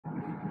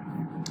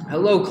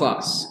Hello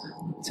class,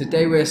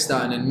 today we're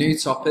starting a new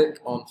topic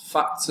on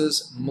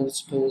factors,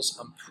 multiples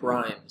and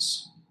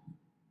primes.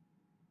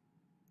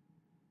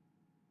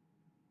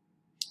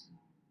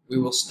 We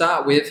will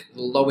start with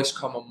the lowest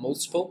common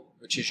multiple,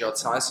 which is your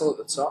title at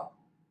the top.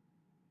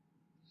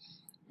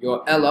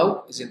 Your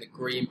LO is in the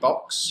green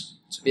box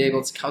to be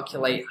able to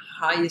calculate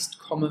highest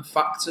common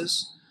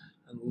factors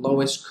and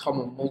lowest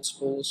common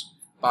multiples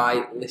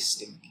by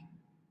listing.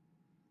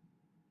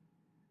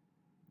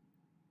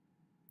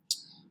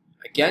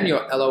 Again,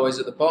 your LO is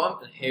at the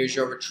bottom, and here's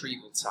your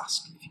retrieval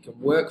task. If you can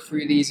work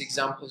through these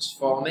examples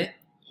for me,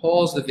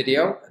 pause the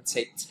video and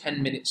take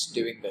 10 minutes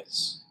doing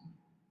this.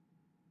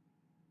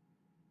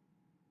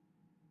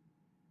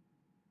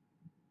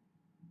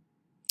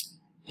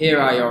 Here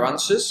are your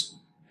answers.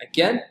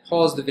 Again,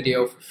 pause the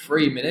video for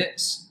 3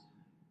 minutes,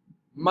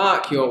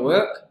 mark your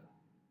work,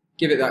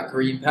 give it that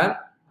green pen,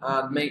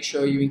 and make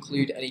sure you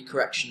include any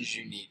corrections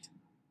you need.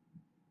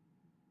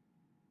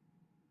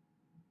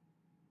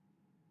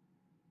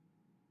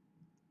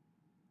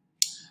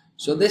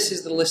 So this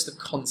is the list of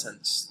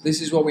contents.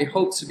 This is what we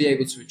hope to be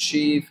able to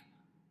achieve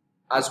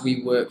as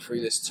we work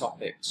through this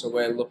topic. So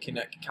we're looking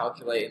at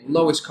calculating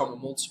lowest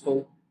common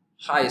multiple,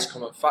 highest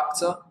common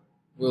factor.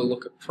 We'll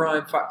look at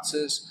prime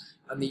factors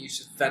and the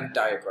use of Venn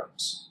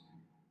diagrams.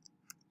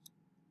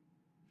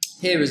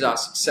 Here is our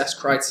success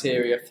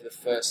criteria for the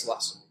first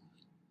lesson.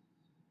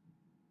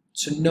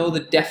 To know the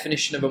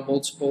definition of a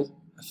multiple,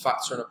 a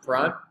factor and a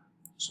prime,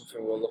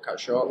 something we'll look at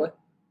shortly.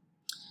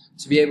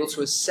 To be able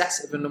to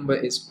assess if a number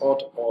is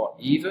odd or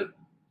even,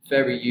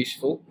 very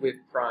useful with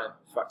prime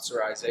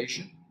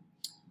factorization.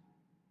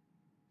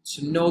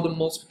 To know the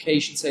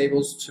multiplication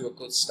tables to a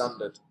good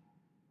standard.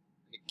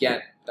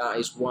 Again, that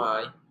is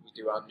why we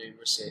do our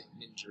numeracy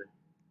ninja.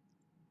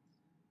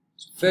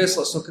 So first,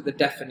 let's look at the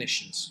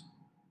definitions.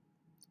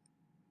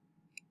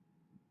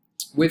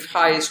 With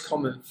highest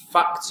common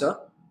factor,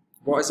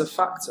 what is a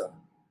factor?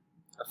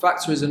 A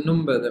factor is a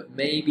number that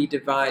may be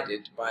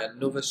divided by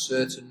another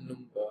certain number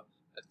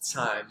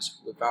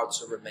times without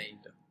a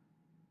remainder.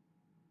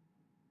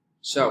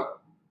 So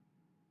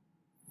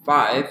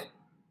 5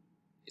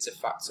 is a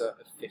factor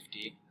of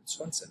 15 and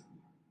 20.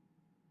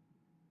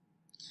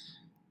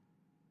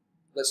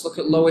 Let's look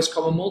at lowest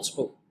common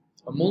multiple.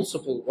 A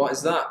multiple, what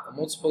is that? A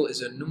multiple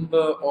is a number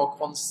or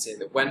quantity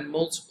that when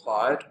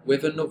multiplied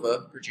with another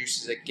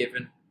produces a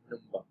given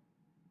number.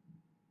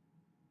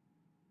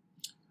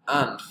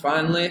 And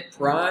finally,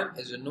 prime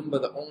is a number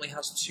that only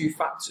has two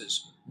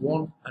factors,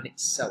 one and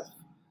itself.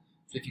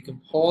 So if you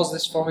can pause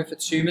this for me for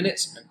 2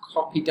 minutes and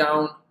copy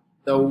down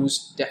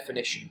those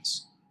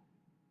definitions.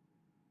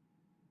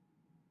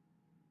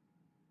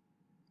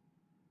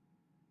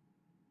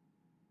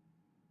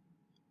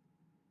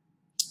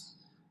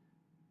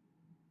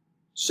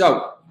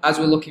 So, as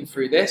we're looking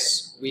through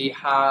this, we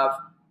have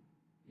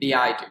the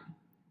I do.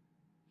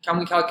 Can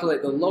we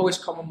calculate the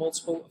lowest common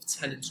multiple of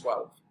 10 and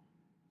 12?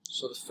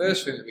 So the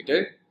first thing that we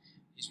do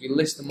is we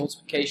list the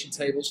multiplication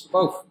tables for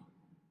both.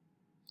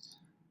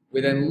 We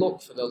then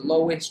look for the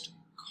lowest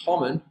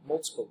common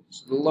multiple,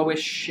 so the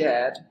lowest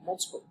shared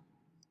multiple.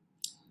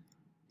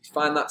 We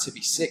find that to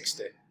be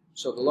 60.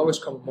 So the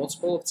lowest common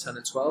multiple of 10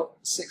 and 12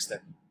 is 60.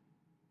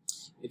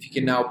 If you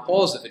can now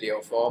pause the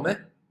video for me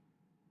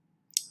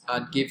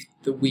and give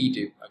the we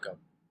do a go.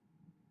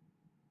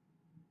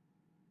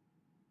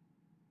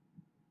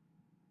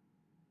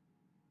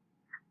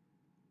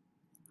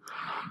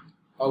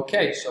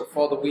 Okay, so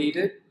for the we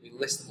do, we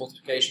list the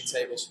multiplication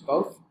tables for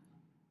both.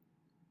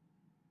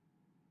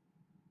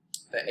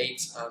 The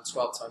 8 and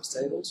 12 times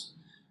tables.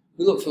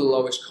 We look for the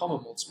lowest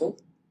common multiple.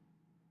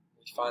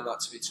 We find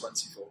that to be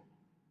 24.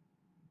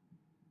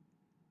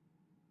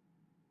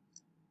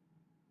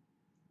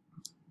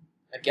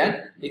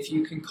 Again, if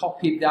you can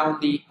copy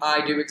down the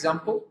I do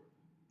example.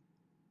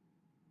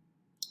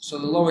 So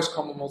the lowest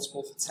common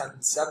multiple for 10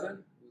 and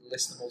 7, we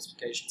list the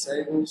multiplication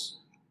tables.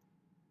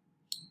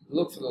 We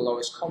look for the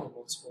lowest common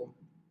multiple.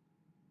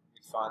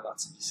 We find that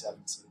to be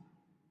 17.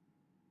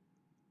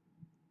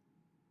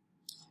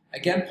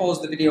 Again, pause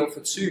the video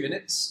for 2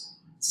 minutes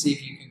and see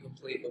if you can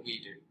complete the we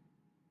do.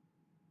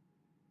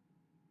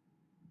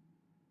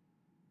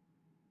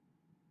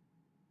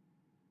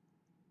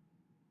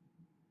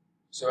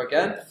 So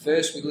again,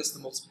 first we list the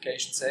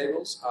multiplication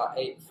tables, our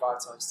 8 and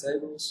 5 times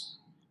tables.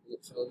 We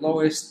look for the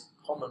lowest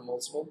common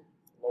multiple,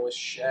 the lowest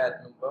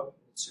shared number in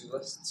the two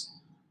lists,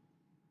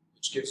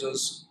 which gives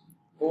us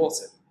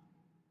 40.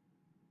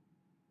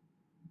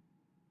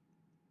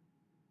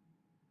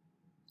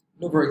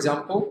 Another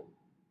example.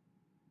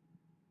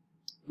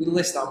 We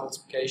list our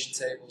multiplication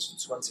tables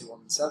for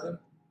 21 and 7.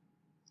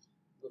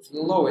 Look for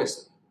the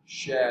lowest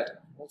shared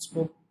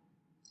multiple,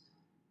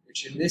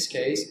 which in this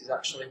case is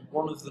actually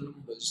one of the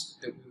numbers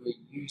that we were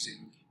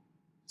using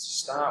to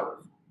start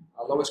with.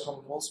 Our lowest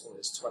common multiple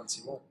is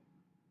 21.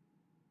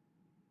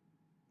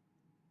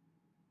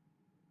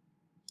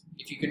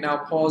 If you can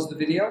now pause the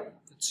video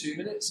for 2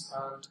 minutes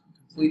and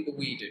complete the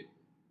we do.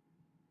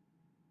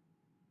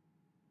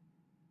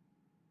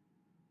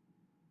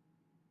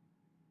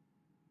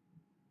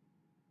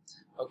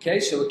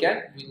 Okay, so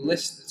again, we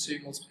list the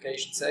two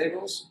multiplication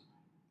tables,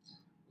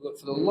 look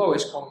for the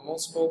lowest common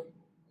multiple,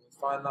 and we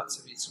find that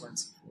to be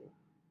 24.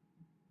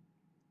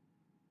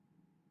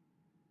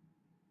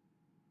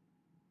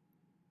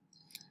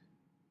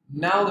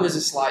 Now there is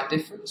a slight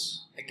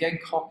difference. Again,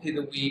 copy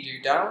the we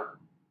do down.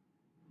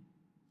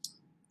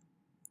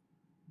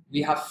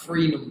 We have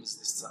three numbers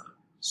this time.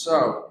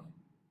 So,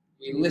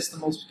 we list the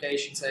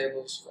multiplication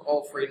tables for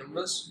all three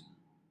numbers.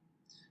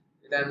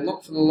 We then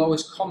look for the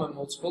lowest common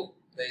multiple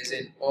that is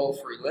in all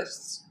three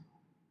lists.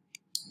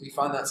 We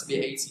find that to be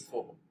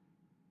 84.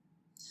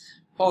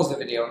 Pause the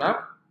video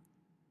now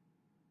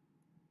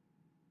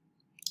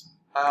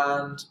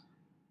and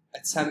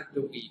attempt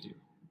the we do.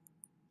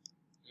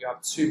 You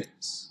have 2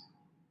 minutes.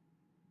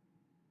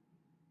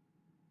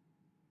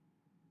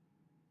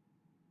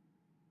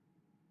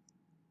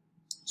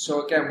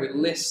 So again, we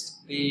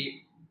list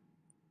the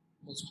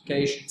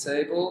multiplication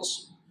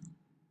tables,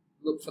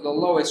 look for the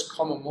lowest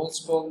common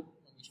multiple,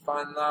 and we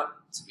find that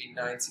to be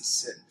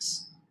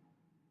 96.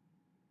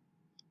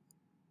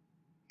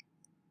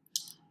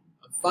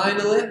 And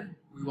finally,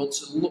 we want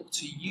to look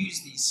to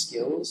use these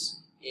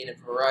skills in a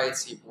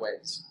variety of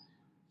ways.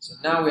 So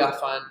now we are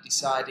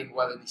deciding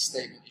whether the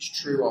statement is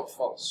true or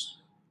false.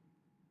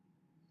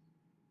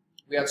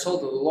 We are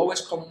told that the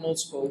lowest common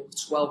multiple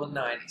of 12 and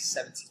 9 is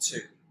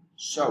 72.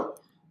 So,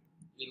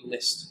 we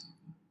list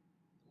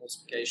the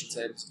multiplication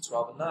tables of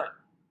 12 and 9.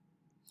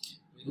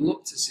 We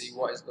look to see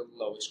what is the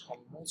lowest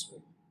common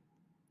multiple.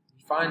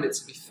 We find it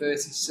to be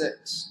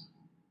 36.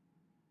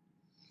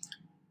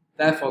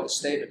 Therefore, the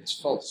statement is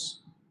false.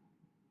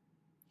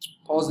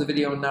 Pause the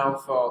video now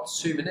for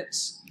 2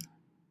 minutes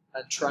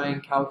and try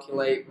and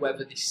calculate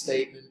whether the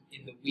statement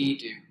in the we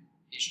do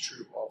is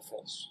true or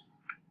false.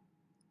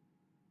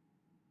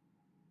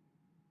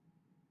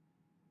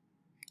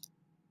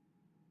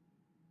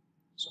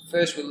 So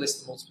first we'll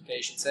list the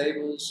multiplication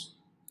tables.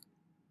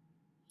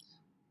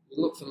 We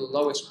look for the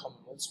lowest common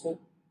multiple.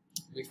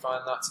 We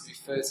find that to be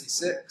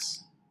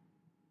 36.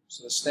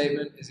 So the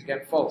statement is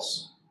again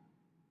false.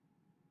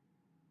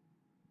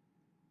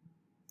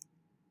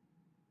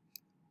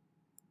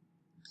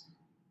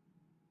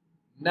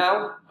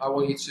 Now I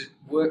want you to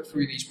work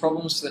through these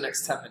problems for the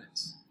next 10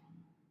 minutes.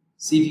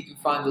 See if you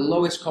can find the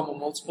lowest common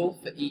multiple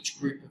for each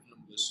group of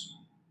numbers.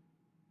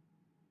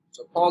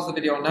 So pause the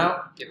video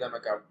now, give them a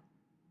go.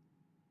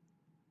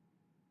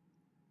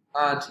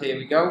 And here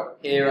we go,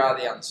 here are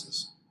the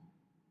answers.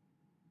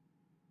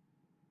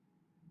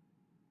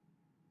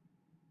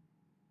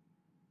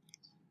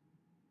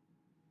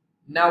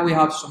 Now we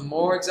have some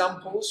more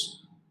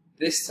examples.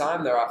 This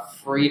time there are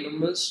 3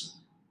 numbers.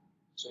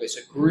 So it's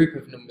a group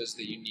of numbers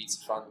that you need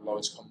to find the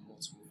lowest common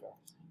multiple for.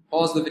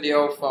 Pause the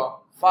video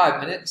for 5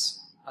 minutes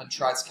and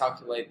try to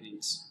calculate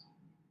these.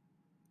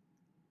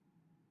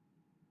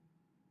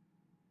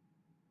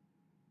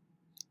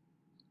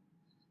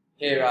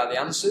 Here are the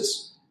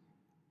answers.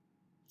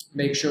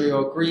 Make sure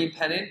you're green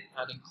penning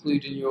and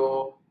including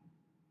your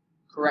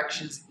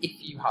corrections if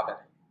you have any.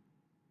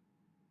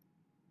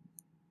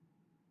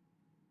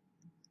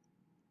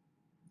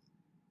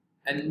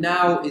 And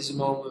now is a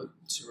moment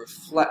to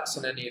reflect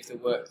on any of the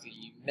work that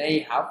you may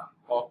have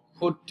or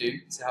could do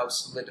to help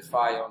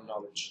solidify your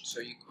knowledge. So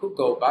you could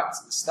go back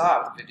to the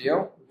start of the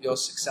video with your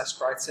success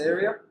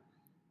criteria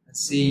and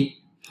see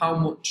how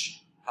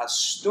much has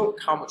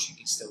stuck, how much you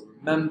can still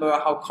remember,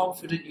 how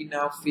confident you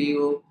now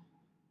feel,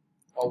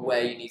 or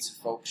where you need to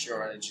focus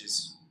your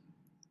energies.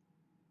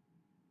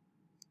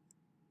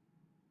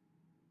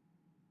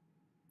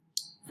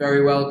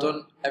 Very well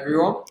done,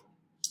 everyone.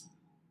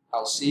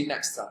 I'll see you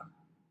next time.